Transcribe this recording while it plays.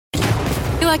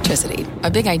Electricity,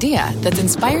 a big idea that's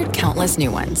inspired countless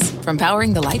new ones. From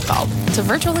powering the light bulb to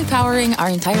virtually powering our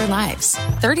entire lives.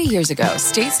 30 years ago,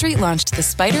 State Street launched the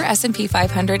SPDR S&P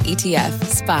 500 ETF,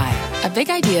 SPY. A big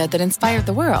idea that inspired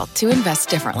the world to invest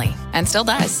differently. And still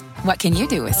does. What can you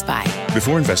do with SPY?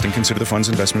 Before investing, consider the fund's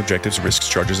investment objectives, risks,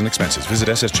 charges, and expenses. Visit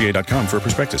ssga.com for a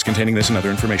prospectus containing this and other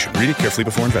information. Read it carefully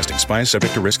before investing. SPY is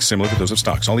subject to risks similar to those of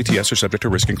stocks. All ETFs are subject to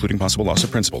risk, including possible loss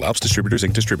of principal. Alps Distributors,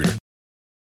 Inc. Distributor.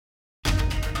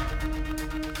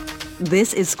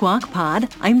 This is Squawk Pod.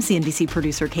 I'm CNBC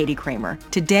producer Katie Kramer.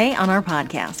 Today on our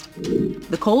podcast,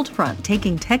 the cold front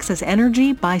taking Texas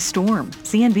energy by storm.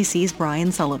 CNBC's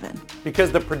Brian Sullivan.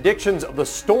 Because the predictions of the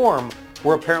storm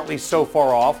were apparently so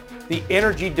far off, the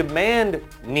energy demand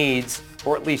needs,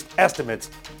 or at least estimates,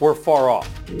 were far off.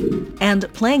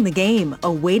 And playing the game,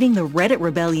 awaiting the Reddit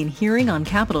rebellion hearing on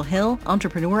Capitol Hill,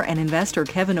 entrepreneur and investor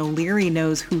Kevin O'Leary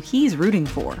knows who he's rooting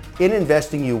for. In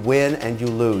investing, you win and you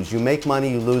lose. You make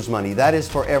money, you lose money. That is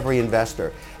for every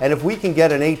investor. And if we can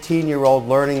get an 18-year-old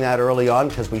learning that early on,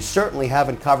 because we certainly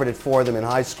haven't covered it for them in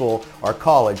high school or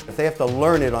college, if they have to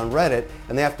learn it on Reddit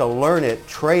and they have to learn it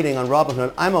trading on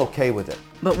Robinhood, I'm okay with it.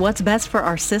 But what's best for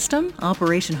our system?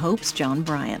 Operation Hope's John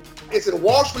Bryant. It's in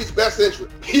Wall Street's best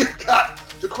interest. You've got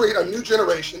to create a new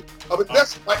generation of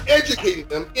investors by educating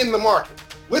them in the market,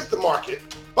 with the market,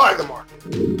 by the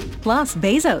market. Plus,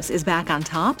 Bezos is back on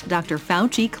top. Dr.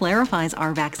 Fauci clarifies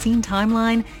our vaccine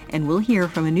timeline, and we'll hear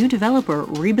from a new developer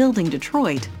rebuilding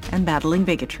Detroit and battling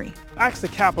bigotry.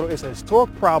 Access to capital is a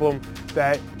historic problem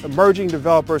that emerging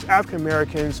developers, African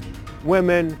Americans,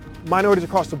 women, minorities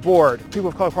across the board, people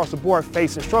of color across the board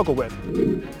face and struggle with.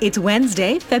 It's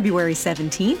Wednesday, February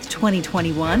 17th,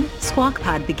 2021. Squawk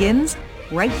Pod begins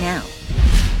right now.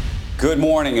 Good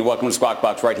morning and welcome to Squawk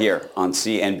Box right here on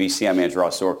CNBC. I'm Andrew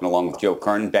Ross Sorkin along with Joe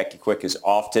Kernan. Becky Quick is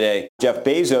off today. Jeff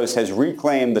Bezos has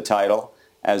reclaimed the title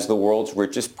as the world's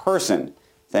richest person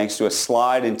thanks to a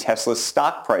slide in Tesla's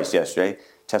stock price yesterday.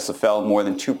 Tesla fell more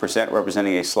than 2%,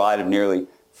 representing a slide of nearly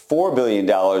 $4 billion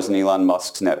in Elon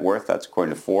Musk's net worth. That's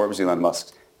according to Forbes. Elon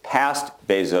Musk passed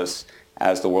Bezos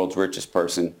as the world's richest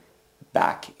person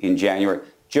back in January.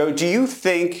 Joe, do you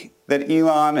think that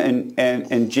Elon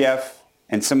and Jeff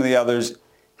and some of the others,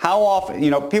 how often,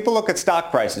 people look at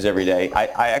stock prices every day.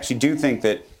 I actually do think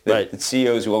that the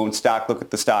CEOs who own stock look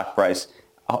at the stock price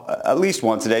at least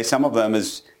once a day. Some of them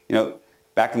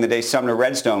back in the day, Sumner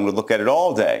Redstone would look at it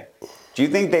all day. Do you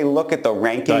think they look at the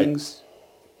rankings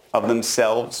of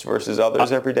themselves versus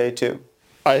others every day too?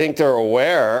 I think they're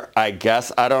aware, I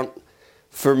guess.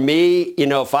 For me,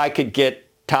 if I could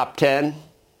get top 10,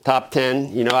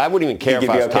 I wouldn't even care if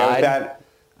I was tied.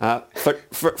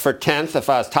 For 10th, if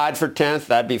I was tied for 10th,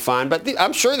 that'd be fine. But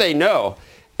I'm sure they know.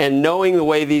 And knowing the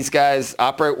way these guys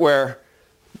operate, where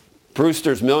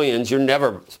Brewster's Millions, you're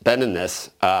never spending this.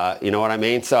 You know what I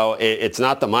mean? So it's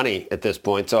not the money at this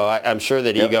point. So I'm sure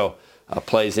that ego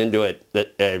plays into it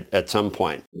at some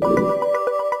point.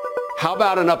 How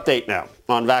about an update now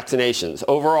on vaccinations?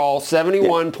 Overall,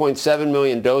 71.7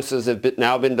 million doses have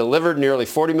now been delivered. Nearly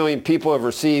 40 million people have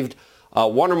received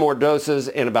one or more doses,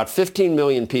 and about 15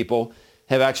 million people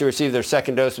have actually received their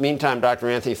second dose. Meantime, Dr.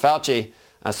 Anthony Fauci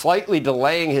slightly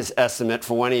delaying his estimate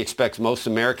for when he expects most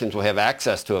Americans will have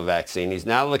access to a vaccine. He's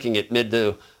now looking at mid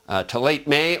to late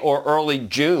May or early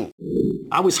June.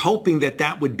 I was hoping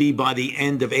that would be by the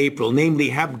end of April, namely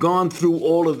have gone through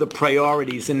all of the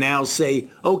priorities and now say,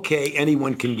 okay,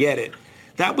 anyone can get it.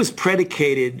 That was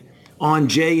predicated on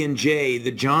J&J,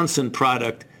 the Johnson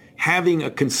product, having a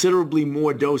considerably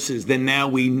more doses than now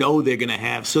we know they're going to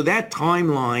have. So that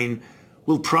timeline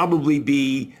will probably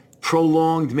be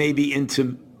prolonged maybe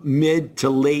into mid to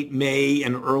late May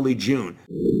and early June.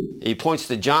 He points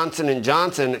to Johnson &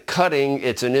 Johnson cutting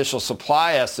its initial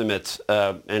supply estimates,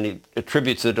 and he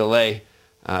attributes the delay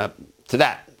to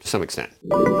that to some extent.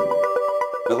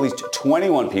 At least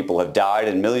 21 people have died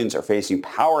and millions are facing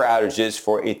power outages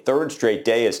for a third straight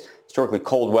day as historically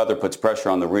cold weather puts pressure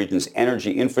on the region's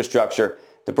energy infrastructure.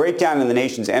 The breakdown in the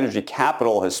nation's energy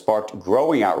capital has sparked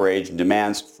growing outrage and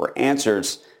demands for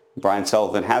answers. Brian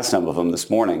Sullivan has some of them this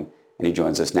morning, and he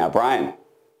joins us now. Brian.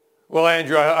 Well,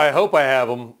 Andrew, I hope I have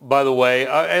them, by the way.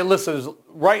 And listen,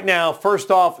 right now,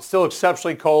 first off, still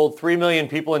exceptionally cold. 3 million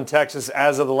people in Texas,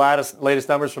 as of the latest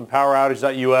numbers from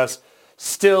PowerOutage.us,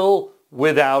 still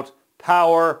without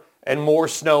power, and more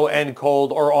snow and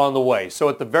cold are on the way. So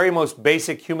at the very most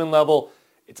basic human level,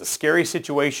 it's a scary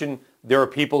situation. There are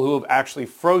people who have actually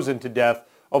frozen to death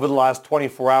over the last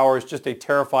 24 hours. Just a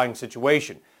terrifying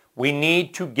situation. We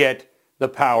need to get the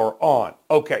power on.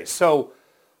 Okay, so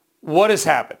what has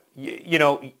happened?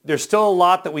 There's still a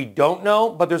lot that we don't know,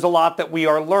 but there's a lot that we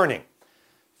are learning.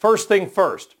 First thing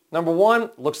first. Number one,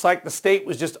 looks like the state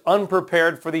was just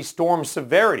unprepared for the storm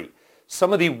severity.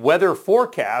 Some of the weather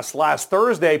forecasts last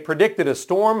Thursday predicted a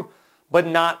storm, but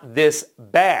not this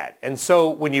bad. And so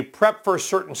when you prep for a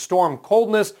certain storm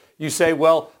coldness, you say,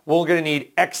 well, we're going to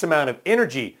need X amount of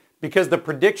energy because the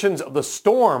predictions of the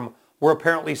storm were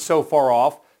apparently so far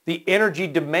off. The energy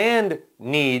demand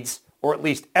needs, or at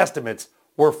least estimates,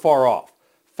 were far off.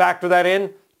 Factor that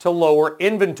in to lower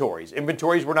inventories.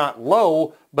 Inventories were not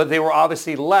low, but they were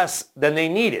obviously less than they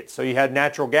needed. So you had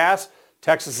natural gas.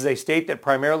 Texas is a state that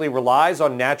primarily relies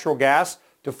on natural gas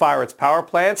to fire its power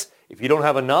plants. If you don't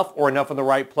have enough or enough in the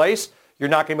right place, you're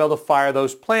not going to be able to fire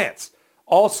those plants.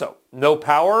 Also, no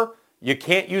power, you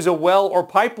can't use a well or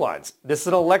pipelines. This is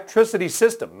an electricity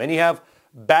system. Many have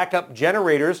backup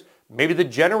generators. Maybe the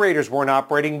generators weren't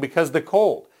operating because of the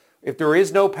cold. If there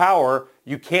is no power,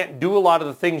 you can't do a lot of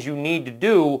the things you need to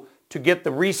do to get the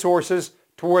resources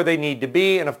to where they need to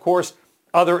be. And of course,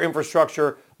 other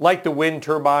infrastructure like the wind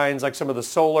turbines, like some of the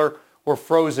solar, were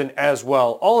frozen as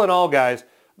well. All in all, guys,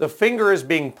 the finger is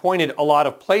being pointed a lot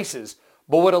of places.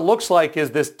 But what it looks like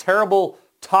is this terrible,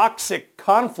 toxic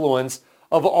confluence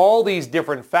of all these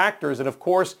different factors. And of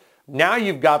course, now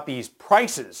you've got these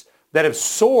prices that have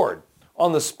soared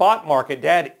on the spot market to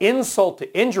add insult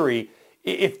to injury.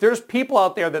 If there's people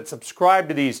out there that subscribe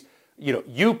to these,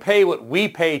 you pay what we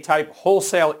pay type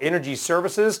wholesale energy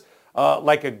services,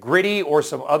 like a Griddy or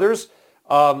some others,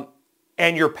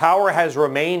 and your power has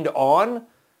remained on,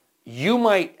 you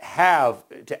might have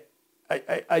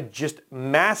a just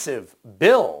massive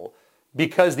bill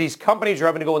because these companies are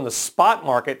having to go in the spot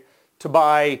market to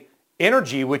buy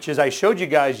energy, which, as I showed you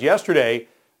guys yesterday,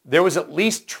 there was at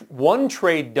least one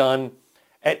trade done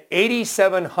at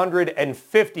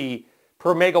 $8,750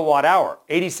 per megawatt hour.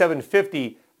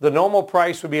 $8,750. The normal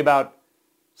price would be about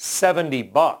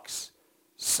 $70.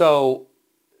 So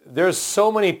there's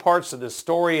so many parts of this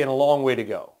story and a long way to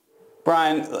go.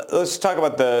 Brian, let's talk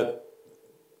about the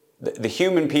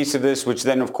human piece of this, which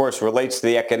then, of course, relates to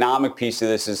the economic piece of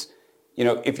this. Is,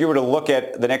 if you were to look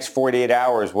at the next 48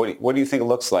 hours, what do you think it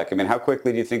looks like? I mean, how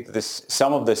quickly do you think that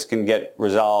some of this can get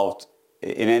resolved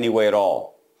in any way at all?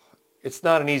 It's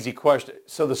not an easy question.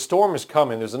 So the storm is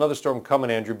coming. There's another storm coming,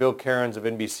 Andrew. Bill Cairns of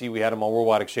NBC, we had him on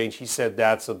Worldwide Exchange. He said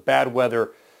that. So bad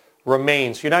weather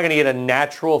remains. You're not going to get a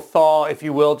natural thaw, if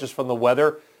you will, just from the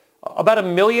weather. About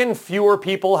 1 million fewer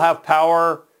people have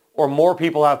power, or more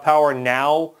people have power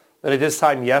now than at this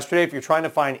time yesterday. If you're trying to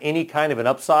find any kind of an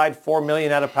upside, 4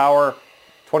 million out of power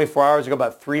 24 hours ago,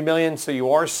 about 3 million. So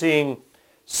you are seeing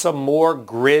some more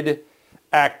grid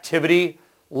activity.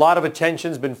 A lot of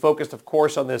attention has been focused, of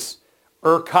course, on this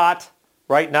ERCOT,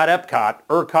 right? Not EPCOT.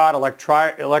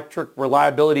 ERCOT, Electric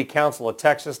Reliability Council of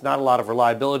Texas. Not a lot of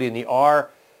reliability in the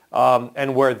R.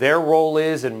 And where their role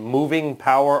is in moving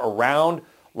power around.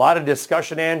 A lot of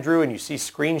discussion, Andrew, and you see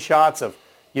screenshots of,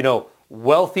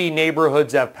 wealthy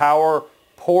neighborhoods have power,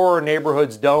 poorer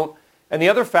neighborhoods don't. And the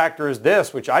other factor is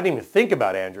this, which I didn't even think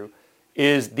about, Andrew,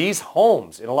 is these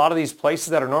homes in a lot of these places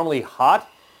that are normally hot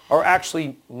are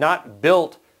actually not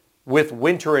built with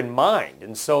winter in mind.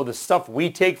 And so the stuff we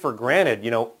take for granted,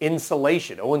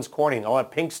 insulation, Owens Corning, all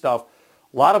that pink stuff,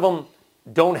 a lot of them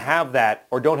don't have that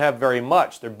or don't have very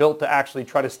much. They're built to actually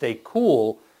try to stay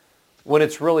cool when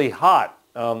it's really hot.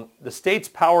 The state's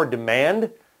power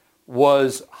demand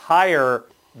was higher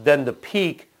than the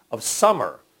peak of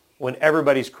summer when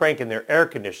everybody's cranking their air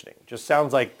conditioning. Just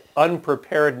sounds like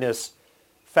unpreparedness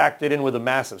factored in with a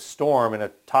massive storm and a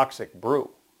toxic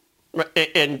brew.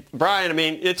 And Brian, I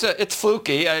mean, it's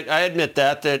fluky. I admit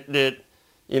that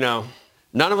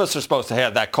none of us are supposed to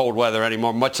have that cold weather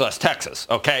anymore, much less Texas,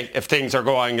 okay, if things are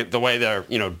going the way they're,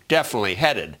 definitely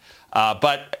headed.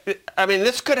 But, I mean,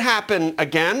 this could happen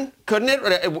again, couldn't it?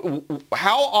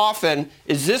 How often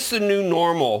is this the new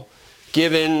normal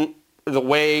given the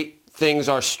way things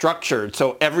are structured?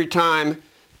 So every time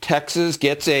Texas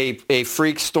gets a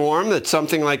freak storm that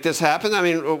something like this happens, I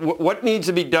mean, what needs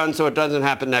to be done so it doesn't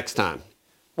happen next time?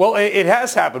 Well, it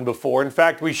has happened before. In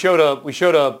fact, we showed a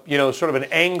sort of an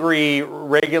angry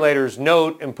regulator's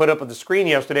note and put up on the screen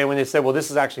yesterday when they said, well,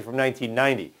 this is actually from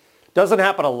 1990. Doesn't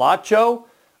happen a lot, Joe.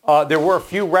 There were a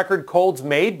few record colds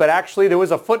made, but actually there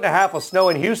was 1.5 feet of snow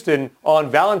in Houston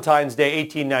on Valentine's Day,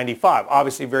 1895.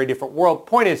 Obviously, a very different world.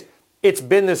 Point is, it's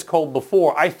been this cold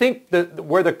before. I think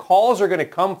where the calls are going to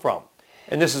come from,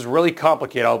 and this is really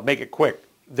complicated, I'll make it quick.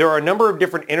 There are a number of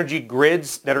different energy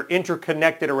grids that are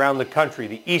interconnected around the country.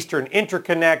 The Eastern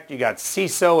Interconnect, you got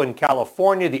CISO in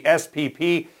California, the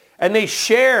SPP, and they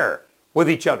share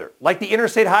with each other, like the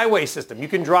interstate highway system. You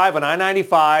can drive on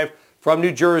I-95 from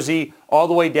New Jersey all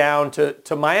the way down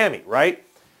to Miami, right?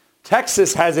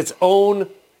 Texas has its own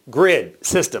grid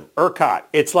system, ERCOT.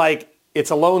 It's like it's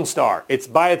a Lone Star. It's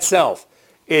by itself.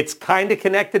 It's kind of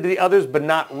connected to the others, but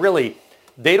not really.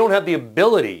 They don't have the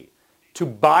ability to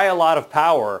buy a lot of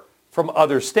power from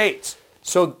other states.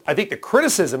 So I think the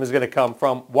criticism is going to come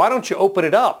from, why don't you open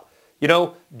it up?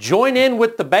 Join in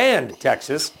with the band,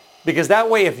 Texas, because that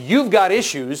way if you've got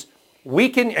issues, we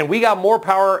got more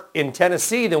power in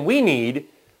Tennessee than we need,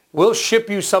 we'll ship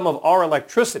you some of our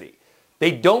electricity.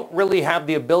 They don't really have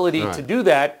the ability to do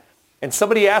that. And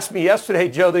somebody asked me yesterday,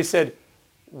 Joe, they said,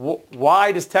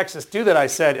 why does Texas do that? I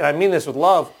said, and I mean this with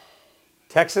love,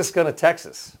 Texas going to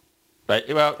Texas. Right.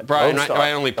 Well, Brian,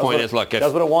 my only point is, look,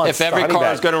 if every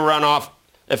car is going to run off,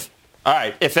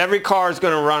 if every car is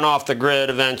going to run off the grid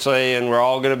eventually, and we're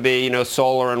all going to be,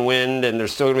 solar and wind, and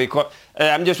there's still going to be,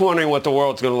 I'm just wondering what the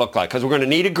world's going to look like, because we're going to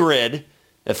need a grid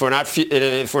if we're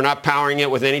not powering it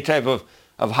with any type of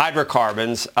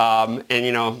hydrocarbons,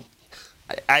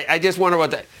 I just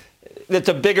wonder that's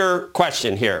a bigger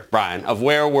question here, Brian, of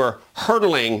where we're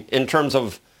hurtling in terms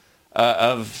of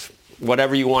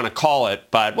whatever you want to call it,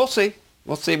 but we'll see.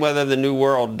 We'll see whether the new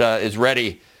world is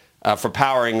ready for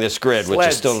powering this grid, which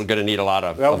is still going to need a lot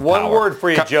of one power. Word for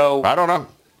you, Joe. I don't know.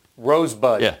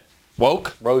 Rosebud. Yeah.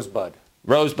 Woke? Rosebud.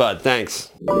 Rosebud,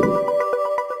 thanks.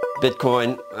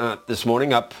 Bitcoin this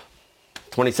morning up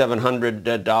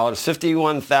 $2,700,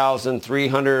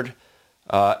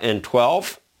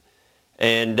 51,312.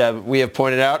 And we have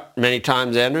pointed out many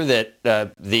times, Andrew, that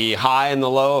the high and the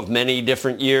low of many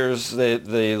different years,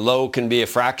 the low can be a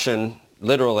fraction,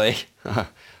 literally,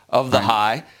 of the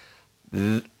high.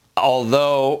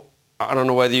 Although, I don't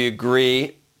know whether you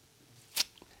agree,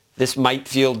 this might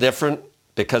feel different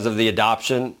because of the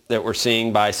adoption that we're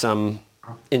seeing by some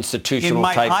institutional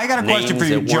type I got a question for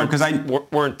you, Joe, because I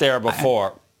weren't there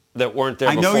before.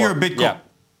 I know you're a Bitcoin. Yeah.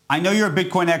 I know you're a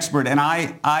Bitcoin expert, and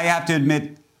I have to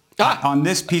admit, on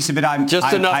this piece of it, I'm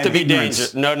just enough to be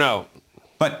dangerous. No.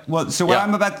 But what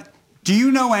I'm about. Do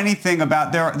you know anything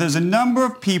about There's a number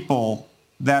of people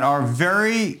that are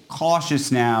very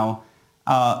cautious now,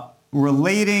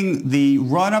 relating the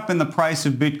run up in the price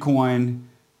of Bitcoin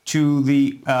to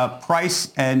the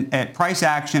price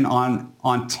action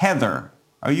on Tether.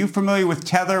 Are you familiar with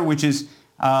Tether, which is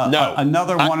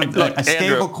another one of a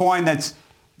stable coin that's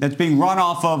being run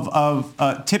off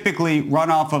of typically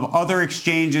run off of other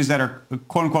exchanges that are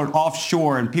quote unquote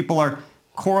offshore, and people are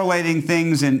correlating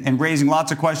things and raising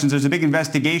lots of questions. There's a big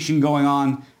investigation going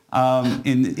on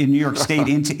in New York State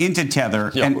into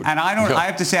Tether, and I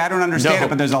have to say I don't understand it,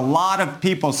 but there's a lot of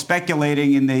people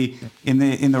speculating in the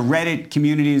Reddit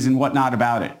communities and whatnot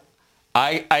about it.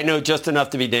 I know just enough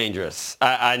to be dangerous.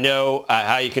 I know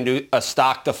how you can do a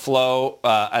stock to flow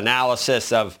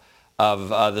analysis of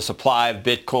the supply of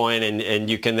Bitcoin, and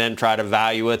you can then try to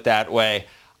value it that way.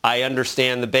 I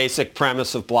understand the basic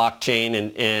premise of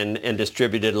blockchain and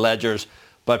distributed ledgers,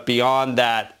 but beyond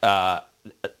that,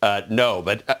 no.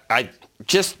 But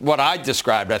what I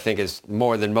described, I think, is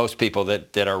more than most people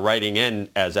that are writing in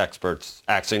as experts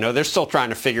actually know. They're still trying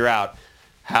to figure out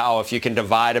how, if you can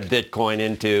divide a Bitcoin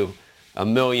into a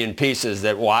million pieces,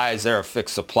 why is there a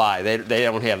fixed supply? They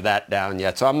don't have that down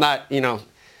yet. So I'm not,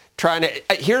 trying to.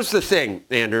 Here's the thing,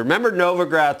 Andrew. Remember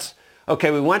Novogratz?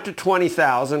 Okay, we went to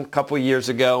 20,000 a couple of years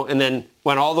ago, and then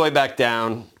went all the way back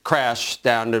down, crashed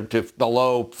down to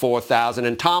below 4,000.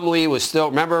 And Tom Lee was still,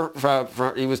 remember,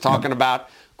 he was talking about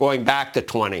going back to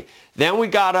 20. Then we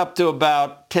got up to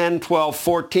about 10, 12,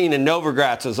 14, and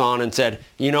Novogratz was on and said,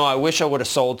 I wish I would have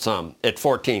sold some at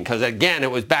 14, because again, it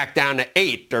was back down to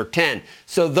 8 or 10.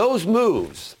 So those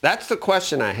moves, that's the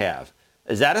question I have.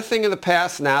 Is that a thing of the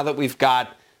past now that we've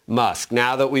got Musk,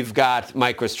 now that we've got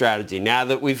MicroStrategy, now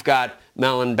that we've got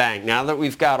Mellon Bank, now that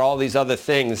we've got all these other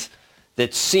things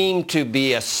that seem to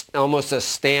be almost a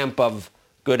stamp of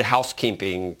good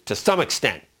housekeeping to some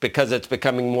extent, because it's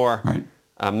becoming more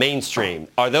mainstream.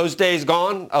 Are those days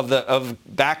gone of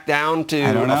back down to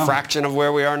a fraction of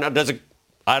where we are now?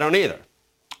 I don't either.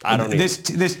 This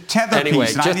Tether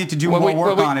piece, and I need to do more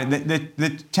work on it. The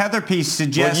Tether piece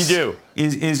suggests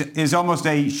is almost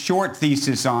a short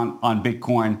thesis on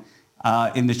Bitcoin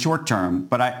in the short term,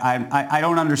 but I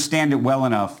don't understand it well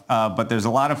enough. But there's a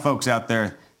lot of folks out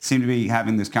there seem to be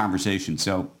having this conversation,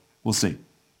 so we'll see.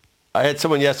 I had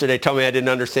someone yesterday tell me I didn't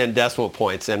understand decimal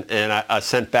points, and I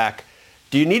sent back,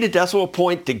 do you need a decimal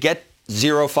point to get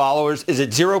 0 followers? Is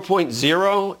it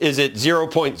 0.0? Is it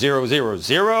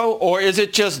 0.000? Or is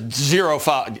it just 0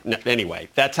 followers? No, anyway,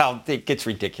 that's how it gets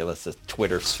ridiculous, the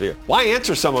Twitter sphere. Why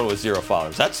answer someone with 0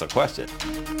 followers? That's the question.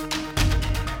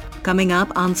 Coming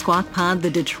up on Squawk Pod, the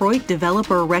Detroit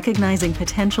developer recognizing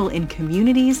potential in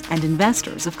communities and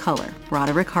investors of color.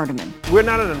 Roderick Hardiman. We're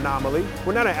not an anomaly.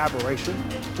 We're not an aberration.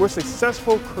 We're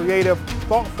successful, creative,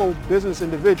 thoughtful business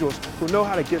individuals who know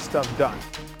how to get stuff done.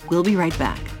 We'll be right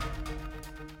back.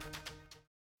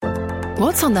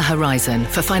 What's on the horizon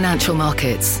for financial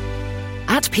markets?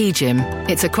 At PGIM,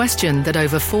 it's a question that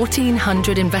over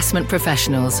 1,400 investment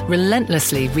professionals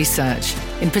relentlessly research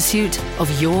in pursuit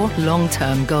of your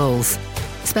long-term goals.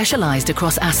 Specialized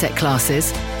across asset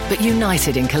classes, but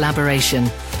united in collaboration,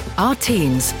 our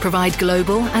teams provide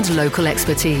global and local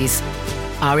expertise.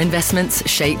 Our investments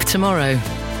shape tomorrow,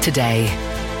 today.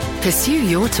 Pursue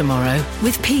your tomorrow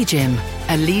with PGIM,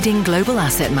 a leading global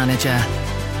asset manager.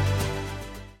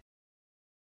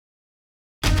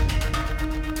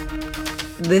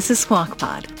 This is Squawk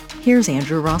Pod. Here's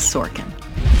Andrew Ross Sorkin.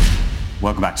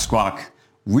 Welcome back to Squawk.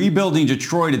 Rebuilding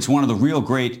Detroit, it's one of the real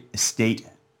great estate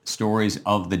stories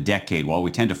of the decade. While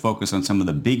we tend to focus on some of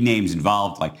the big names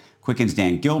involved, like Quicken's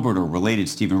Dan Gilbert or related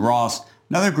Stephen Ross,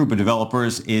 another group of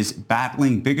developers is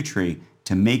battling bigotry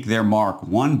to make their mark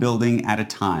one building at a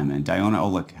time. And Diana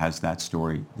Olick has that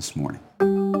story this morning.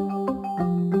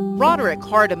 Roderick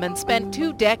Hardiman spent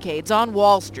 2 decades on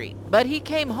Wall Street, but he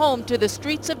came home to the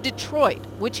streets of Detroit,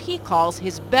 which he calls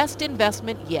his best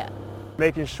investment yet.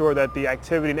 Making sure that the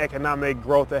activity and economic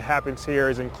growth that happens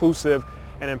here is inclusive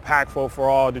and impactful for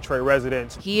all Detroit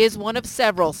residents. He is one of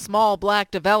several small black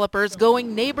developers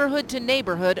going neighborhood to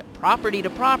neighborhood, property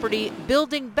to property,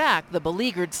 building back the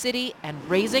beleaguered city and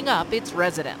raising up its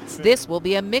residents. This will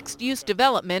be a mixed-use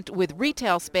development with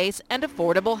retail space and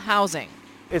affordable housing.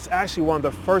 It's actually one of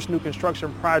the first new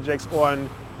construction projects on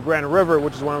Grand River,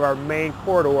 which is one of our main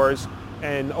corridors,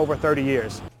 in over 30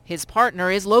 years. His partner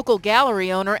is local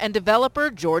gallery owner and developer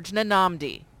George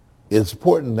Nanamdi. It's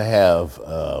important to have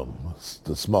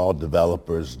the small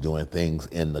developers doing things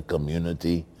in the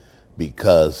community,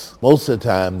 because most of the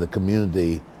time the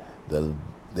community,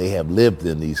 they have lived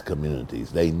in these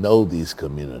communities. They know these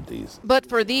communities. But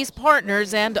for these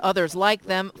partners and others like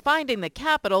them, finding the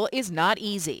capital is not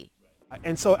easy.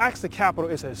 And so access to capital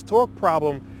is a historic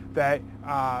problem that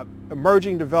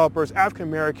emerging developers, African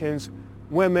Americans,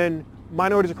 women,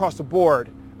 minorities across the board,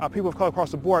 people of color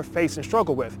across the board face and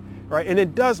struggle with, right? And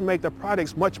it does make the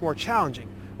projects much more challenging,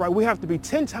 right? We have to be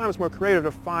 10 times more creative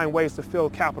to find ways to fill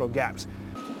capital gaps.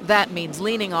 That means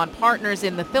leaning on partners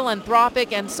in the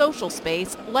philanthropic and social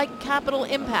space like Capital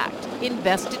Impact,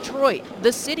 Invest Detroit,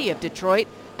 the City of Detroit,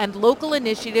 and Local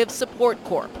Initiative Support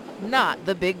Corp, not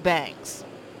the big banks.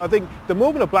 I think the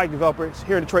movement of black developers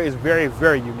here in Detroit is very,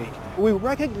 very unique. We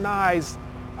recognize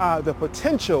the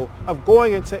potential of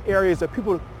going into areas that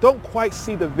people don't quite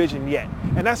see the vision yet.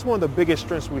 And that's one of the biggest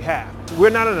strengths we have. We're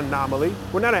not an anomaly.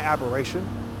 We're not an aberration.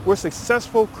 We're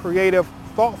successful, creative,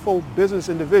 thoughtful business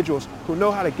individuals who know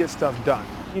how to get stuff done.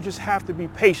 You just have to be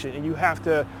patient, and you have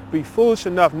to be foolish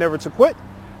enough never to quit,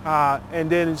 and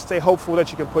then stay hopeful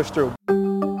that you can push through.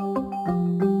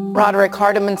 Roderick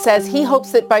Hardiman says he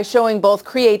hopes that by showing both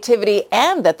creativity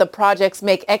and that the projects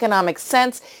make economic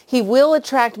sense, he will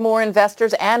attract more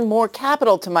investors and more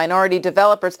capital to minority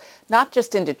developers, not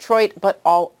just in Detroit, but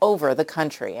all over the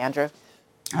country. Andrew?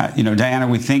 Diana,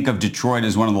 we think of Detroit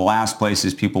as one of the last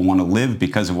places people want to live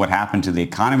because of what happened to the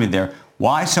economy there.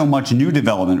 Why so much new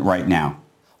development right now?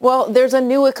 Well, there's a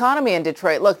new economy in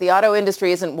Detroit. Look, the auto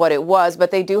industry isn't what it was, but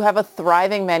they do have a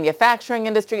thriving manufacturing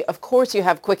industry. Of course, you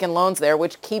have Quicken Loans there,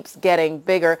 which keeps getting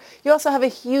bigger. You also have a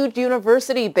huge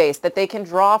university base that they can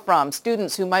draw from,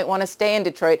 students who might want to stay in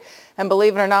Detroit. And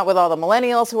believe it or not, with all the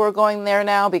millennials who are going there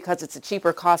now because it's a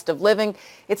cheaper cost of living,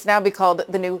 it's now been called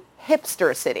the new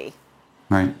hipster city.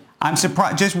 Right. I'm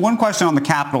surprised. Just one question on the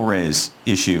capital raise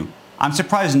issue. I'm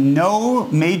surprised no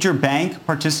major bank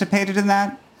participated in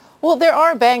that. Well, there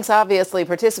are banks obviously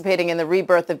participating in the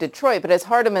rebirth of Detroit, but as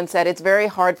Hardiman said, it's very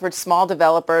hard for small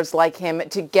developers like him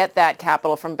to get that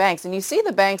capital from banks. And you see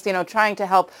the banks, trying to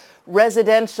help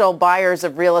residential buyers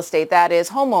of real estate, that is,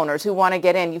 homeowners who want to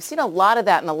get in. You've seen a lot of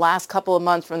that in the last couple of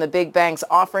months from the big banks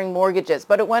offering mortgages.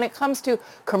 But when it comes to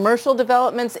commercial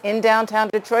developments in downtown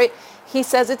Detroit, he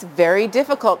says it's very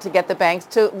difficult to get the banks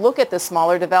to look at the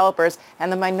smaller developers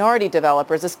and the minority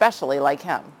developers, especially like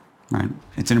him. Right.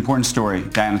 It's an important story.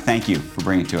 Diana, thank you for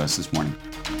bringing it to us this morning.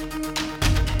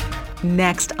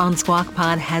 Next on Squawk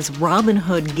Pod, has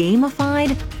Robinhood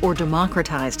gamified or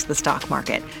democratized the stock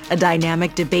market? A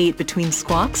dynamic debate between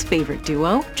Squawk's favorite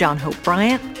duo, John Hope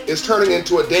Bryant. It's turning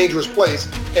into a dangerous place,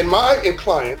 and my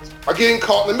clients are getting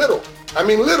caught in the middle. I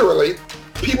mean, literally,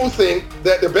 people think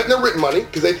that they're betting their written money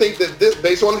because they think that this,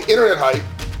 based on the internet hype,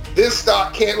 this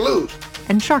stock can't lose.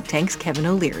 And Shark Tank's Kevin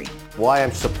O'Leary. why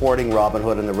I'm supporting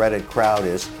Robinhood and the Reddit crowd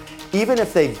is, even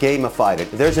if they've gamified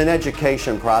it, there's an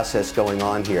education process going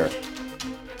on here.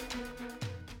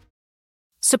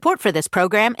 Support for this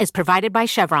program is provided by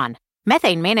Chevron.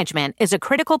 Methane management is a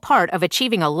critical part of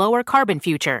achieving a lower carbon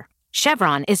future.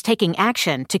 Chevron is taking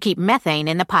action to keep methane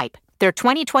in the pipe. Their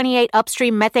 2028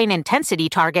 upstream methane intensity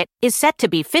target is set to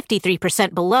be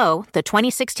 53% below the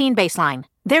 2016 baseline.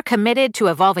 They're committed to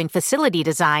evolving facility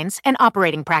designs and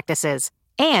operating practices.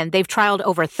 And they've trialed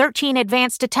over 13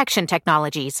 advanced detection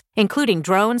technologies, including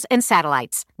drones and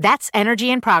satellites. That's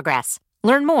energy in progress.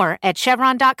 Learn more at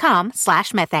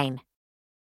chevron.com/methane.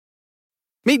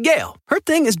 Meet Gail. Her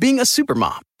thing is being a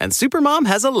supermom, and supermom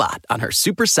has a lot on her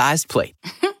supersized plate.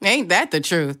 Ain't that the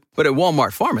truth? But at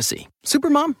Walmart Pharmacy,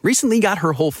 supermom recently got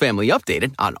her whole family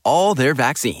updated on all their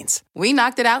vaccines. We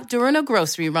knocked it out during a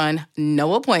grocery run.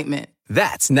 No appointment.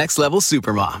 That's next level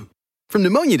supermom. From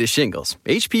pneumonia to shingles,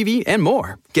 HPV, and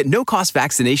more, get no-cost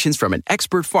vaccinations from an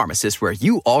expert pharmacist where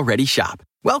you already shop.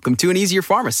 Welcome to an easier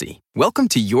pharmacy. Welcome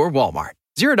to your Walmart.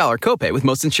 $0 copay with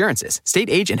most insurances. State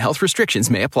age and health restrictions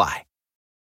may apply.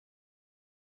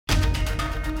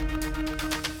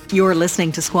 You're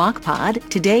listening to Squawk Pod,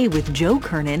 today with Joe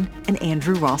Kernan and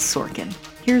Andrew Ross Sorkin.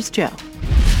 Here's Joe.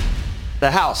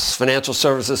 The House Financial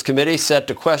Services Committee set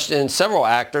to question several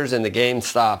actors in the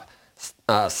GameStop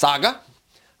saga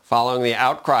following the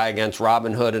outcry against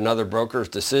Robinhood and other brokers'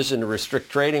 decision to restrict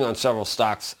trading on several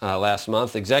stocks last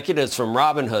month. Executives from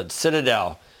Robinhood,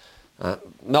 Citadel,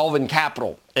 Melvin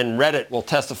Capital, and Reddit will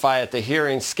testify at the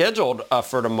hearing scheduled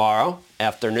for tomorrow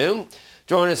afternoon.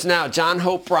 Joining us now, John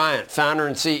Hope Bryant, founder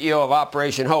and CEO of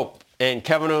Operation Hope, and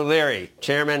Kevin O'Leary,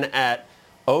 chairman at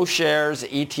O'Shares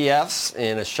ETFs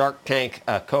and a Shark Tank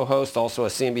co-host, also a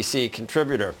CNBC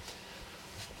contributor.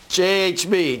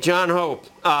 JHB, John Hope,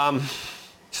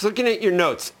 just looking at your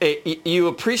notes, you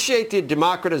appreciate the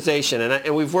democratization,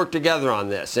 and we've worked together on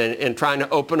this, and trying to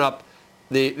open up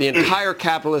the entire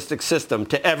capitalistic system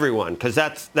to everyone, because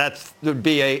that would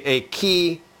be a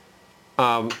key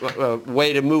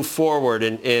way to move forward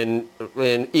in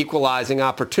equalizing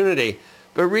opportunity.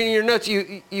 But reading your notes,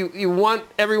 you want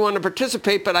everyone to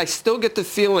participate, but I still get the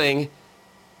feeling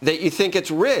that you think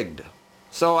it's rigged.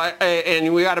 So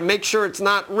and we got to make sure it's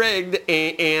not rigged,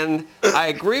 and I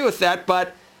agree with that.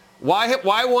 But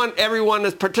why want everyone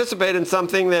to participate in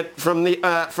something that from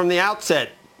the outset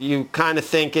you kind of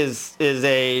think is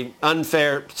a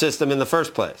unfair system in the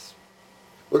first place?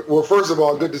 Well, first of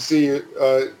all, good to see you,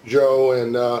 Joe,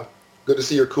 and good to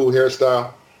see your cool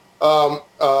hairstyle.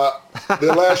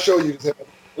 The last show you had,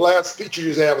 last feature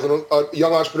you had was a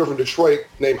young entrepreneur from Detroit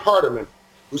named Hardiman,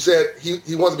 who said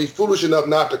he wants to be foolish enough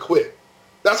not to quit.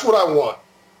 That's what I want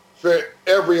for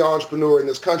every entrepreneur in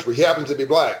this country. He happens to be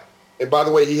black. And by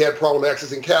the way, he had problem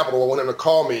accessing capital. I want him to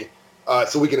call me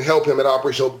so we can help him at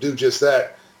Operation Hope do just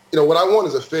that. You know, what I want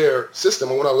is a fair system.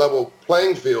 I want a level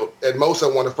playing field. At most, I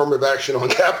want affirmative action on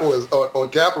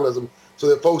capitalism so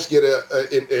that folks get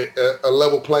a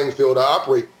level playing field to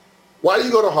operate. Why do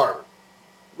you go to Harvard?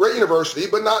 Great university,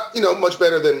 but not, much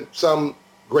better than some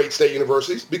great state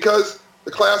universities, because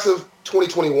the class of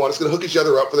 2021 is going to hook each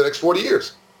other up for the next 40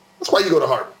 years. That's why you go to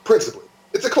Harvard, principally.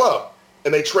 It's a club,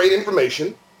 and they trade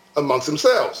information amongst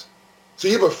themselves. So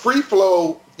you have a free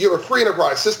flow, you have a free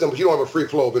enterprise system, but you don't have a free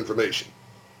flow of information.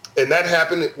 And that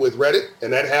happened with Reddit,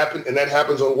 and that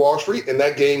happens on Wall Street, and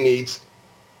that game needs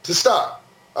to stop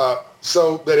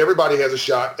so that everybody has a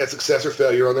shot at success or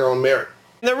failure on their own merit.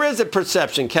 There is a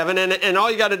perception, Kevin, and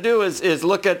all you got to do is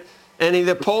look at any of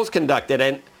the polls conducted,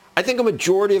 and I think a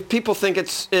majority of people think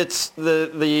it's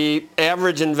the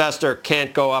average investor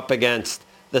can't go up against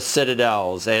the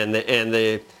Citadels and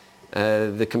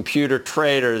the computer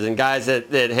traders and guys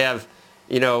that have,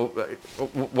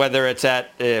 whether it's at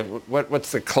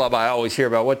what's the club I always hear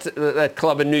about? What's that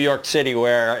club in New York City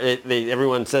where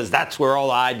everyone says that's where all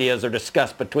the ideas are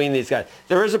discussed between these guys?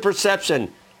 There is a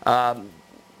perception,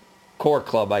 Core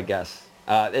Club, I guess.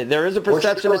 There is a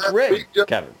perception it's rigged,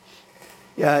 Kevin.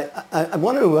 Yeah, I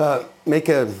want to make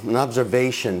an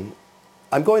observation.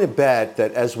 I'm going to bet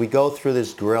that as we go through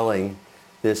this grilling,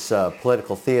 this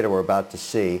political theater we're about to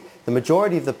see, the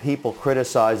majority of the people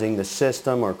criticizing the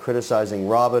system or criticizing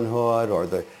Robinhood or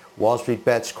the Wall Street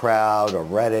Bets crowd or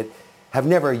Reddit have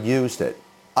never used it.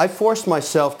 I forced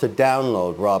myself to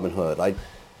download Robinhood. I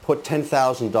put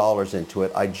 $10,000 into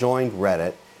it. I joined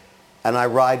Reddit, and I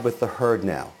ride with the herd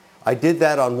now. I did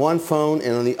that on one phone,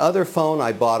 and on the other phone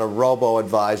I bought a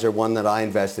robo-advisor, one that I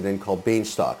invested in called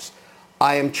Beanstocks.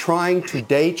 I am trying to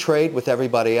day trade with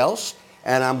everybody else,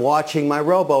 and I'm watching my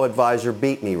robo-advisor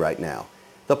beat me right now.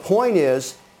 The point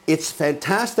is, it's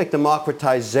fantastic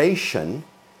democratization,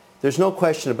 There's no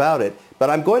question about it. But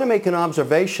I'm going to make an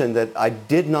observation that I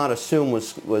did not assume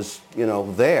was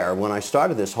there when I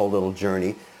started this whole little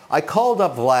journey. I called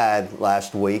up Vlad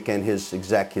last week and his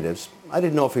executives. I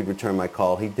didn't know if he'd return my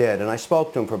call. He did. And I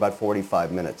spoke to him for about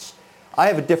 45 minutes. I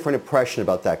have a different impression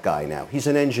about that guy now. He's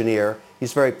an engineer.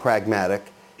 He's very pragmatic.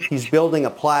 He's building a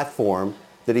platform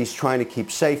that he's trying to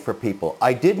keep safe for people.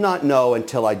 I did not know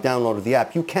until I downloaded the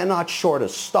app. You cannot short a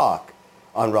stock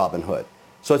on Robinhood.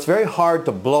 So it's very hard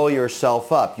to blow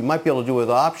yourself up. You might be able to do it with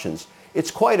options.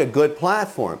 It's quite a good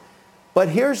platform. But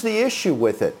here's the issue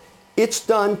with it. It's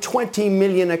done 20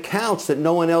 million accounts that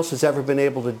no one else has ever been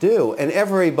able to do. And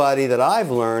everybody that I've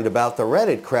learned about the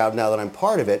Reddit crowd now that I'm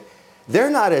part of it,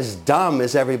 they're not as dumb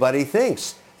as everybody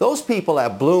thinks. Those people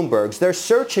have Bloombergs. They're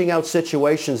searching out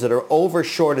situations that are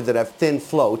overshorted, that have thin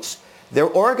floats. They're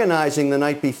organizing the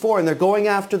night before, and they're going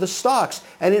after the stocks.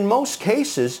 And in most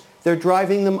cases, they're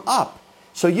driving them up.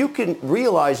 So you can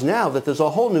realize now that there's a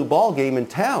whole new ball game in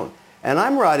town. And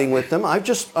I'm riding with them. I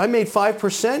made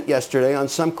 5% yesterday on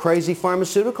some crazy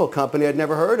pharmaceutical company I'd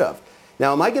never heard of.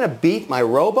 Now, am I going to beat my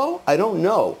robo? I don't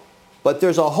know. But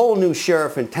there's a whole new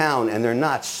sheriff in town, and they're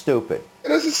not stupid.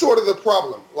 And this is sort of the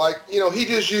problem. Like, he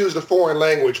just used a foreign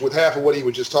language with half of what he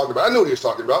was just talking about. I knew what he was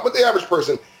talking about, but the average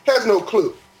person has no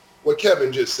clue what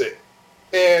Kevin just said.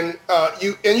 And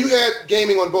you had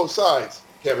gaming on both sides,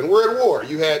 Kevin. We're at war.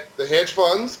 You had the hedge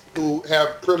funds who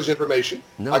have privileged information.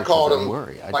 No, I called them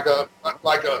like a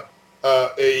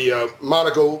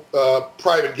Monaco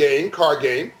private game, card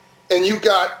game. And you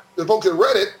got the folks at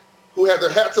Reddit who have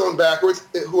their hats on backwards,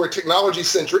 who are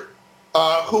technology-centric,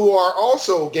 who are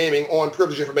also gaming on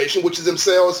privileged information, which is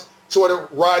themselves sort of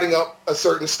riding up a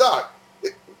certain stock.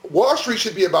 Wall Street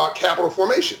should be about capital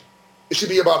formation. It should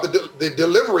be about the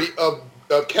delivery of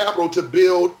capital to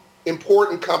build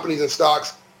important companies and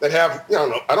stocks that have,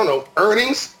 I don't know,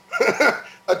 earnings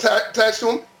attached to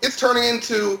them. It's turning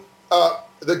into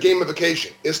the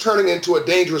gamification. It's turning into a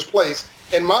dangerous place.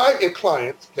 And my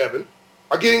clients, Kevin,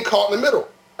 are getting caught in the middle.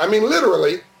 I mean,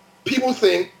 literally, people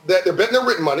think that they're betting their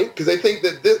written money because they think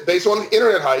that based on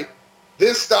internet hype,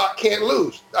 this stock can't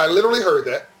lose. I literally heard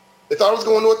that. They thought it was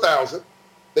going to 1,000.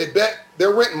 They bet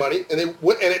their rent money, and they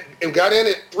went and got in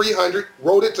at 300,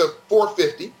 rode it to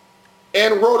 450,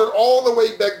 and rode it all the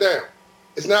way back down.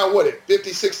 It's now what, at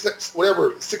 56 cents,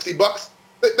 whatever, $60.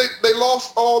 They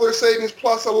lost all their savings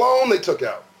plus a loan they took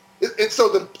out. And so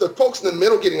the folks in the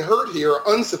middle getting hurt here are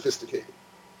unsophisticated.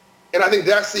 And I think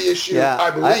that's the issue,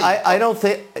 I believe. I don't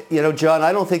think, John,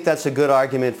 I don't think that's a good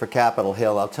argument for Capitol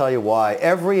Hill. I'll tell you why.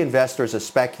 Every investor is a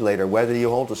speculator, whether you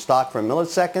hold a stock for a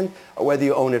millisecond or whether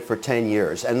you own it for 10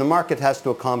 years. And the market has to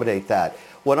accommodate that.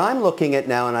 What I'm looking at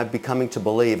now, and I'm becoming to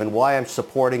believe, and why I'm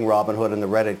supporting Robinhood and the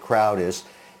Reddit crowd is,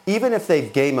 even if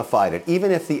they've gamified it, even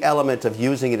if the element of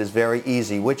using it is very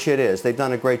easy, which it is, they've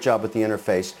done a great job with the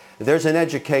interface, there's an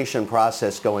education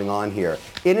process going on here.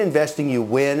 In investing, you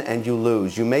win and you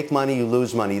lose. You make money, you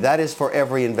lose money. That is for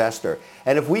every investor.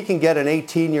 And if we can get an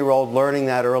 18-year-old learning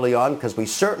that early on, because we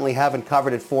certainly haven't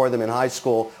covered it for them in high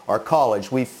school or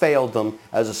college, we failed them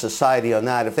as a society on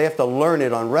that. If they have to learn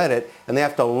it on Reddit and they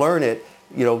have to learn it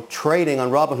trading on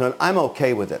Robinhood, I'm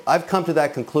okay with it. I've come to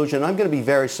that conclusion. I'm going to be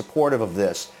very supportive of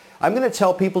this. I'm going to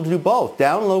tell people to do both.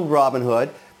 Download Robinhood,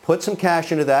 put some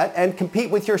cash into that, and compete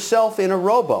with yourself in a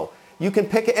robo. You can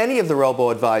pick any of the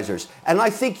robo-advisors. And I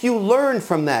think you learn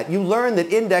from that. You learn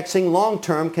that indexing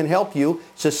long-term can help you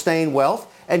sustain wealth.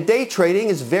 And day trading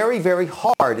is very, very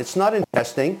hard. It's not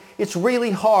investing. It's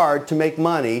really hard to make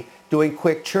money doing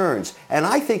quick churns. And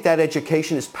I think that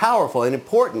education is powerful and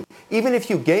important. Even if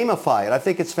you gamify it, I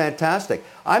think it's fantastic.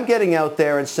 I'm getting out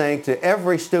there and saying to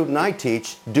every student I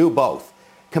teach, do both.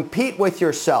 Compete with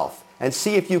yourself and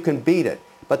see if you can beat it.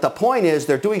 But the point is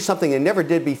they're doing something they never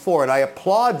did before, and I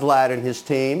applaud Vlad and his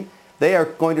team. They are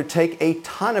going to take a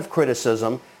ton of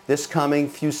criticism this coming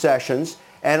few sessions,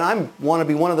 and I want to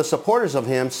be one of the supporters of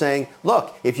him saying,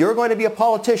 look, if you're going to be a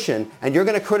politician and you're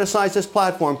going to criticize this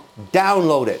platform,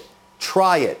 download it,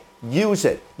 try it, use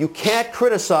it. You can't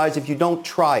criticize if you don't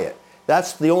try it.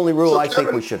 That's the only rule I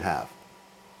think we should have.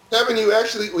 Kevin,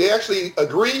 we actually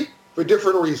agree for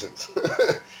different reasons.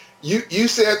 You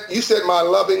said my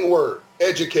loving word,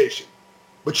 education.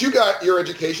 But you got your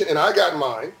education, and I got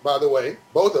mine, by the way,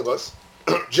 both of us,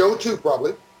 Joe too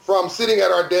probably, from sitting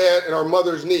at our dad and our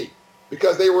mother's knee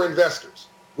because they were investors.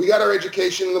 We got our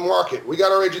education in the market. We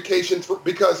got our education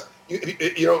because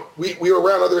we were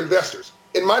around other investors.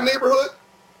 In my neighborhood,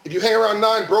 if you hang around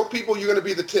 9 broke people, you're going to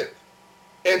be the 10th.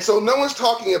 And so no one's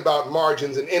talking about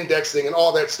margins and indexing and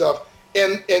all that stuff.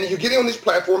 And you're getting on these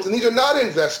platforms, and these are not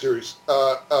investors,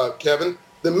 Kevin.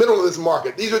 the middle of this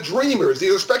market. These are dreamers.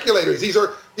 These are speculators.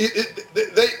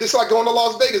 It's like going to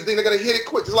Las Vegas. They're going to hit it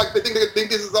quick. It's like they think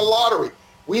this is a lottery.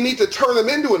 We need to turn them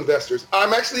into investors.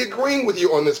 I'm actually agreeing with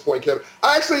you on this point, Kevin.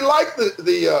 I actually like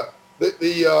the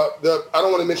I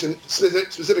don't want to mention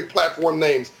specific platform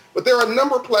names, but there are a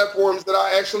number of platforms that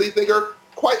I actually think are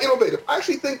quite innovative. I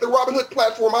actually think the Robinhood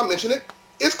platform, I mentioned it,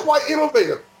 is quite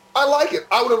innovative. I like it.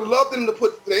 I would have loved them to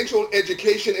put financial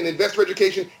education and investor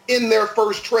education in their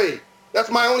first trade.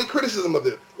 That's my only criticism of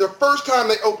it. The first time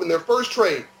they opened their first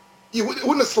trade, it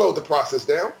wouldn't have slowed the process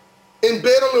down.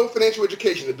 Embed a little financial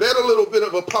education, embed a little bit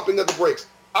of a pumping of the brakes.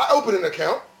 I opened an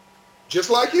account just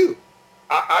like you.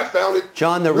 I found it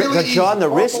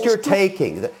the risk you're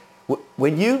taking,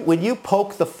 when you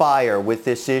poke the fire with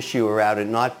this issue around it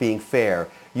not being fair,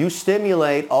 you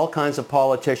stimulate all kinds of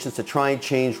politicians to try and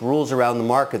change rules around the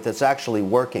market that's actually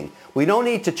working. We don't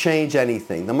need to change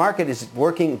anything. The market is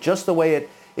working just the way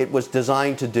it was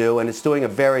designed to do, and it's doing a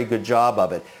very good job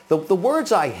of it. The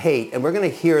words I hate, and we're going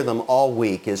to hear them all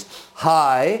week, is,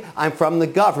 hi, I'm from the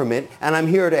government, and I'm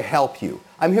here to help you.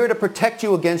 I'm here to protect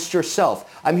you against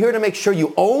yourself. I'm here to make sure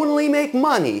you only make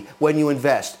money when you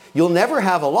invest. You'll never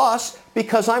have a loss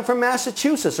because I'm from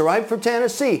Massachusetts or I'm from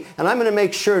Tennessee, and I'm going to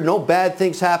make sure no bad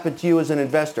things happen to you as an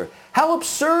investor. How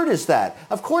absurd is that?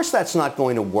 Of course that's not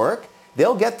going to work.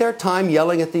 They'll get their time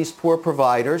yelling at these poor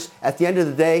providers. At the end of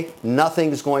the day,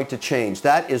 nothing's going to change.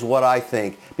 That is what I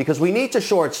think. Because we need to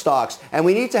short stocks, and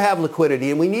we need to have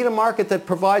liquidity, and we need a market that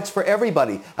provides for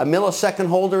everybody, a millisecond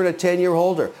holder and a 10-year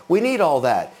holder. We need all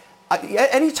that.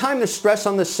 Anytime there's stress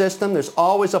on the system, there's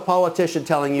always a politician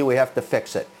telling you we have to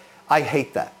fix it. I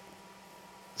hate that.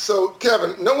 So,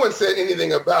 Kevin, no one said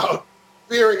anything about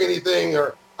fearing anything,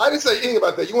 or I didn't say anything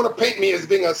about that. You want to paint me as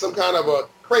being some kind of a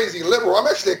crazy liberal. I'm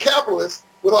actually a capitalist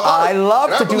with a heart. I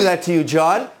love to do that to you,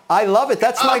 John. I love it.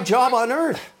 That's my job on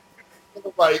earth.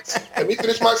 Right. Let me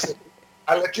finish my sentence.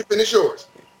 I let you finish yours.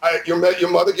 Your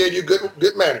mother gave you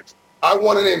good manners. I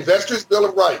want an investor's bill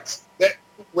of rights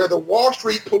where the Wall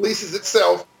Street polices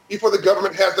itself before the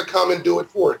government has to come and do it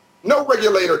for it. No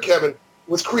regulator, Kevin,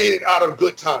 was created out of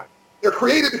good time. They're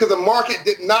created because the market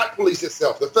did not police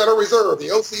itself. The Federal Reserve, the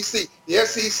OCC, the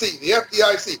SEC, the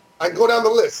FDIC. I can go down the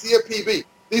list, CFPB.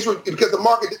 These were because the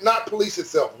market did not police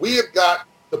itself. We have got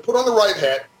to put on the right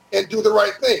hat and do the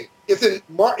right thing. It's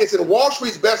in Wall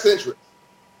Street's best interest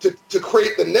to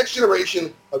create the next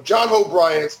generation of John Hope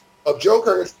Bryant's, of Joe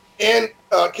Kerns, and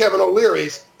Kevin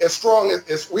O'Leary's, as strong,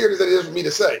 as weird as it is for me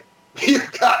to say.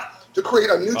 We've got to create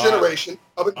a new generation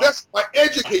of investors by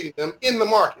educating them in the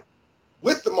market,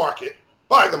 with the market,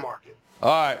 by the market.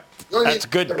 All right. That's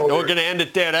good. We're going to end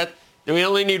it there. We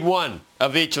only need one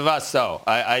of each of us, though.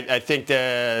 I think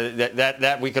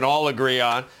that we can all agree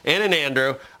on. Ann and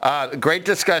Andrew, great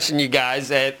discussion, you guys.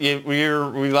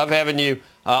 We love having you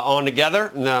on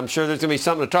together, and I'm sure there's going to be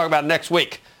something to talk about next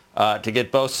week to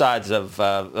get both sides of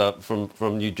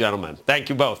from you gentlemen. Thank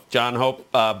you both, John Hope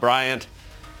Bryant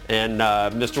and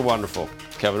Mr. Wonderful,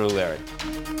 Kevin O'Leary.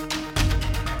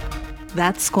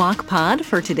 That's Squawk Pod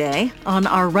for today. On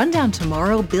our rundown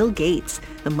tomorrow, Bill Gates,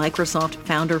 the Microsoft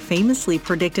founder, famously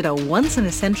predicted a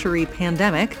once-in-a-century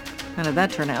pandemic. How did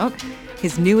that turn out?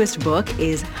 His newest book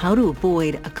is How to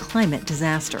Avoid a Climate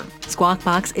Disaster. Squawk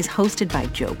Box is hosted by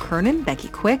Joe Kernan, Becky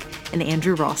Quick, and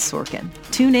Andrew Ross Sorkin.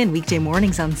 Tune in weekday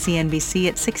mornings on CNBC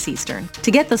at 6 Eastern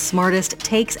to get the smartest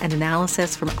takes and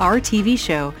analysis from our TV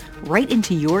show right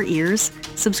into your ears.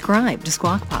 Subscribe to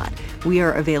Squawk Pod. We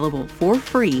are available for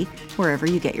free wherever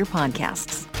you get your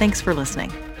podcasts. Thanks for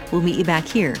listening. We'll meet you back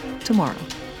here tomorrow.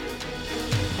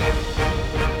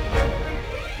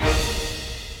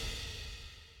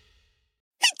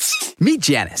 Meet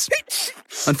Janice.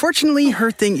 Unfortunately,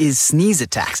 her thing is sneeze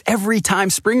attacks every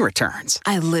time spring returns.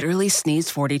 I literally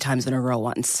sneezed 40 times in a row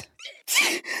once.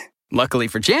 Luckily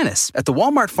for Janice, at the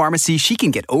Walmart pharmacy, she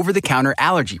can get over-the-counter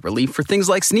allergy relief for things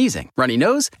like sneezing, runny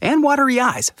nose, and watery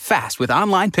eyes fast with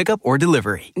online pickup or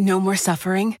delivery. No more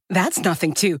suffering? That's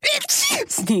nothing to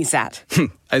sneeze at.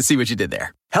 I see what you did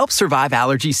there. Help survive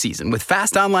allergy season with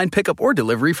fast online pickup or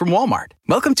delivery from Walmart.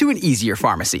 Welcome to an easier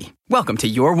pharmacy. Welcome to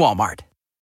your Walmart.